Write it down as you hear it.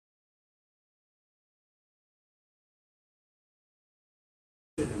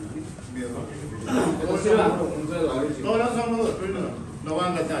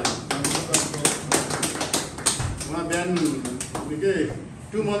बिहान निकै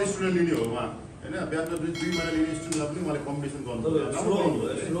 2 month student लिने हो उहाँ हैन बिहान 2 महिना लिने स्टुडेन्टलाई पनि उहाँले कम्पिटिसन गर्नु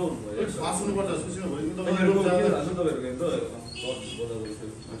पास हुनुपर्छ सुशीमा भयो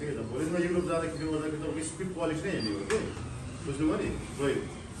ठिकै छ भोलिमा युरोप जाँदाखेरि तपाईँको स्पिड क्वालिटी नै हेर्ने हो कि बुझ्नुभयो नि रोहित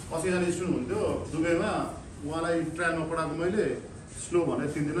अस्तिजना स्टुडेन्ट हुन्थ्यो दुबईमा उहाँलाई ट्रायलमा पठाएको मैले स्लो भनेर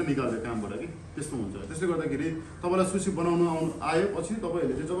 3 दिनमा निकाल्छ कामबाट कि त्यस्तो हुन्छ त्यसले गर्दाखेरि तपाईँलाई सुशी बनाउनु आयो पछि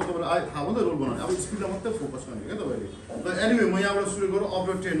तपाईँहरूले चाहिँ जब तपाईँलाई आयो थाहा भयो नि त रोल बनाउने अब स्पिडलाई मात्रै फोकस गर्ने क्या तपाईँले र एनिवे म यहाँबाट सुरु गरेर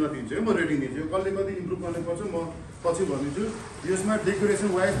अपडेट 10 मा दिन्छु है म रेटिङ दिन्छु कसले कति इम्प्रुभ गर्नुपर्छ म पछि भनिदिन्छु यसमा डेकोरेसन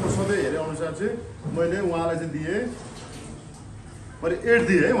वाइज म सबै हेरे अनुसार चाहिँ मैले उहाँलाई चाहिँ दिएँ मैले 8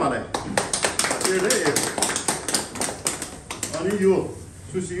 दिएँ है उहाँलाई 8 है 8 अनि यो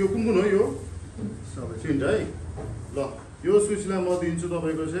सुशी यो कुन हो यो सबै चिन्छ है ल यो सुशीलाई म दिन्छु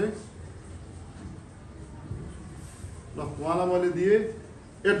तपाईँको चाहिँ ल उहाँलाई मैले दिएँ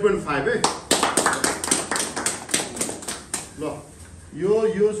 8.5 है ल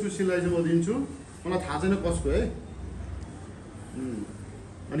यो सुशीलाई चाहिँ म दिन्छु मलाई थाहा छैन कसको है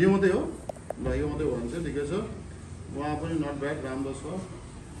अनि यो मात्रै हो ल यो मात्रै हो भने चाहिँ ठिकै छ उहाँ पनि नट ब्याड राम्रो छ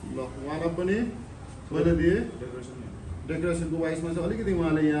ल उहाँलाई पनि मैले दिएँ डेकोरेसनको वाइसमा चाहिँ अलिकति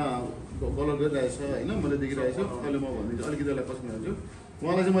उहाँले यहाँ गलत गरिरहेछ होइन मैले देखिरहेछ अहिले म भनिदिन्छु अलिकति यसलाई कसमा हाल्छु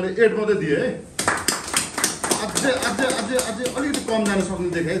उहाँलाई चाहिँ मैले 8 मात्रै दिएँ है अझै अलिकति कम जान सक्ने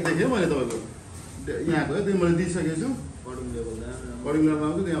देखेँ मैले तपाईँको यहाँको है त्यो मैले दिइसकेको छु कडिङ लेभलमा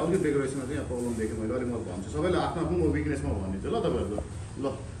चाहिँ त्यहाँ अलिकति डेकोरेसनमा चाहिँ यहाँ प्रब्लम देखेँ मैले अलिक म भन्छु सबैलाई आफ्नो आफ्नो म विकनेसमा भनिदिन्छु ल तपाईँहरूको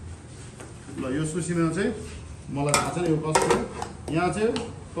ल यो सुशीमा चाहिँ मलाई थाहा छैन यो कस्तो यहाँ चाहिँ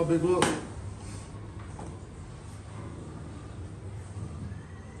तपाईँको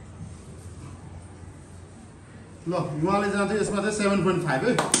ल उहाँले जान्छ यसमा चाहिँ 7.5 है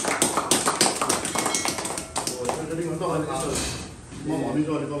म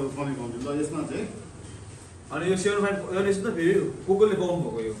भनिदिन्छु अलिक तपाईँको कमी भन्छु ल यसमा चाहिँ अनि यो 7.5 यो त फेरि कोले पाउनु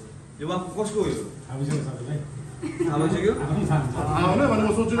भएको यो उहाँको कसको हो यो थाहा भइसक्यो थाहा भने म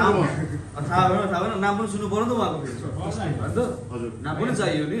सोच्छु नि थाहा भएन नाम पनि सुन्नु पर्यो नि त उहाँको फेरि होइन त हजुर नाम पनि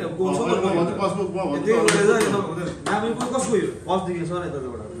चाहियो नि अब कसको नाम कसको यो फर्स्टदेखि सर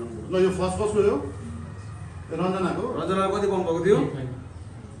यताबाट ल यो फर्स्ट कसको यो रञ्जनाको कति पाउनु भएको थियो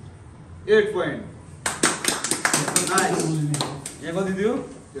 8 पोइन्ट यहाँ कति थियो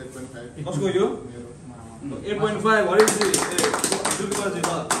 8.5 कसको यो 8.5 हरिजी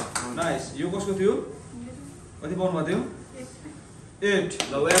नाइस यो कसको थियो कति पाउनु भएको थियो 8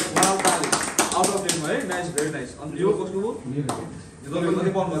 ल आउट अफ 10 है नाइस भेरी नाइस अनि यो कसको हो यो तपाईले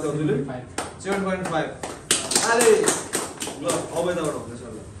कति पाउनु भएको थियो हजुरले 7.5 अरे ल अब यताबाट हुन्छ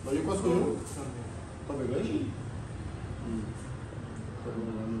सर ल यो कसको हो तपाईको है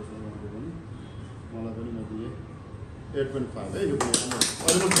मलाई पनि म दिएँ 8.5 है यो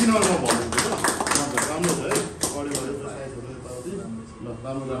अहिले म किनरमा भन्छु ल राम्रो छ है अडियो साइजहरू यताउति ल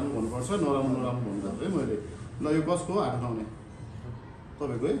राम्रो भन्नुपर्छ नराम्रो भन्नुपर्छ है मैले ल यो कसको हात उठाउने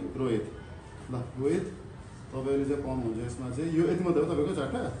तपाईँको है रोहित ल रोहित तपाईँले चाहिँ पाउनुहुन्छ यसमा चाहिँ यो यति मात्रै हो तपाईँको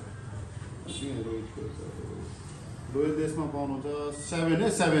 4टा रोहित यसमा पाउनुहुन्छ 7 है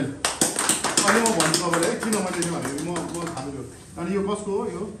 7 अहिले म भन्छु तपाईँले है किन मैले भने म थाहा छु अनि यो कसको हो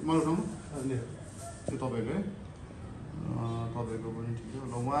यो मलाई उठाउनु त्यो तपाईँको है तपाईँको पनि ठिक हो ल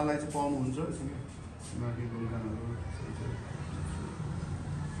उहाँलाई चाहिँ पाउनुहुन्छ यसमा माथि गुणगानहरू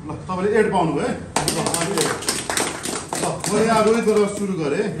ल तपाईँले 8 पाउनुभयो है ल म यहाँ रोहितबाट सुरु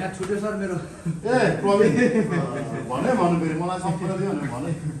गरेँ यहाँ छुट्यो सर मेरो ए प्रवीण भन्नु फेरि मलाई सम्पर्क दियो भने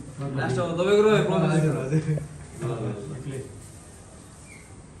भने लास्टमा तपाईँको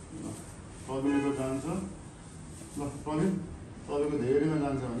प्रवीणको जान्छ ल प्रवीण तपाईँको धेरैमा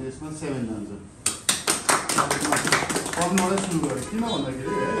जान्छ भने यसमा 7 जान्छ प्रवीणबाटै सुरु गरेँ किन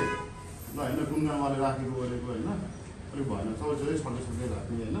भन्दाखेरि है ल होइन गुणगानवाले राखेको गरेको होइन अलिक भएन सबै छट्टै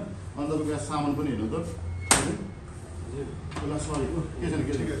राख्ने होइन अन्त तपाईँको यहाँ सामान पनि हेर्नु त ल सरी के छैन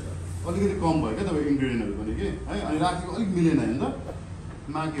अलिकति कम भयो क्या तपाईँको इन्ग्रिडियन्टहरू पनि कि है अनि राखेको अलिक मिलेन होइन त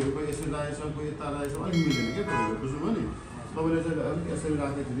माघहरू कोही यसरी राखेछ कोही यता राखेछ अलिक मिलेन क्या तपाईँको बुझ्नुभयो नि तपाईँले चाहिँ अलिक यसरी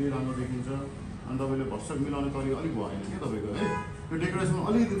राख्दाखेरि राम्रो देखिन्छ अनि तपाईँले भर्सक मिलाउने तरिका अलिक भएन क्या तपाईँको है त्यो डेकोरेसनमा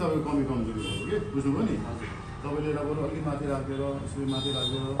अलिकति तपाईँको कमजोरी भएको कि बुझ्नुभयो नि तपाईँले अब अलिक माथि राखेर यसरी माथि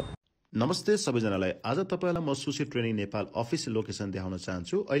राखेर नमस्ते सबैजनालाई आज तपाईलाई म sushi training Nepal official location देखाउन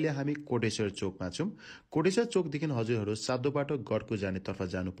चाहन्छु अहिले हामी कोटेश्वर चोकमा छौं कोटेश्वर चोकदेखि हजुरहरू सातो बाटो गडको जाने तर्फ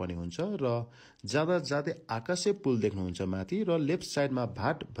जानुपर्ने हुन्छ र जाँदा जाँदै आकाशे पुल देख्नुहुन्छ माथि र लेफ्ट साइडमा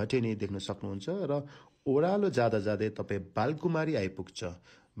भाट भटेनी देख्न सक्नुहुन्छ र ओरालो जाँदा जाँदै तपाई बालकुमारी आइपुग्छ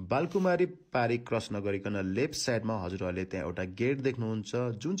बालकुमारी पारी क्रस नगरिकन लेफ्ट साइडमा हजुरहरूले त्यहाँ एउटा गेट देख्नुहुन्छ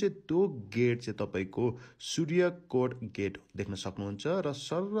जुन चाहिँ त्यो गेट चाहिँ तपाईँको सूर्यकोट गेट देख्न सक्नुहुन्छ र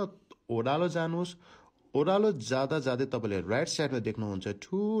सर ओह्रालो जानुहोस् ओह्रालो जाँदा जाँदै तपाईँले राइट साइडमा देख्नुहुन्छ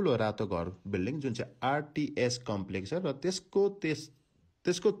ठुलो रातो घर बिल्डिङ जुन चाहिँ आरटीएस कम्प्लेक्स छ र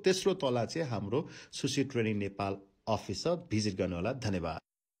त्यसको तेस्रो तला चाहिँ हाम्रो सुशी ट्रेनिङ नेपाल अफिस छ भिजिट गर्नुहोला धन्यवाद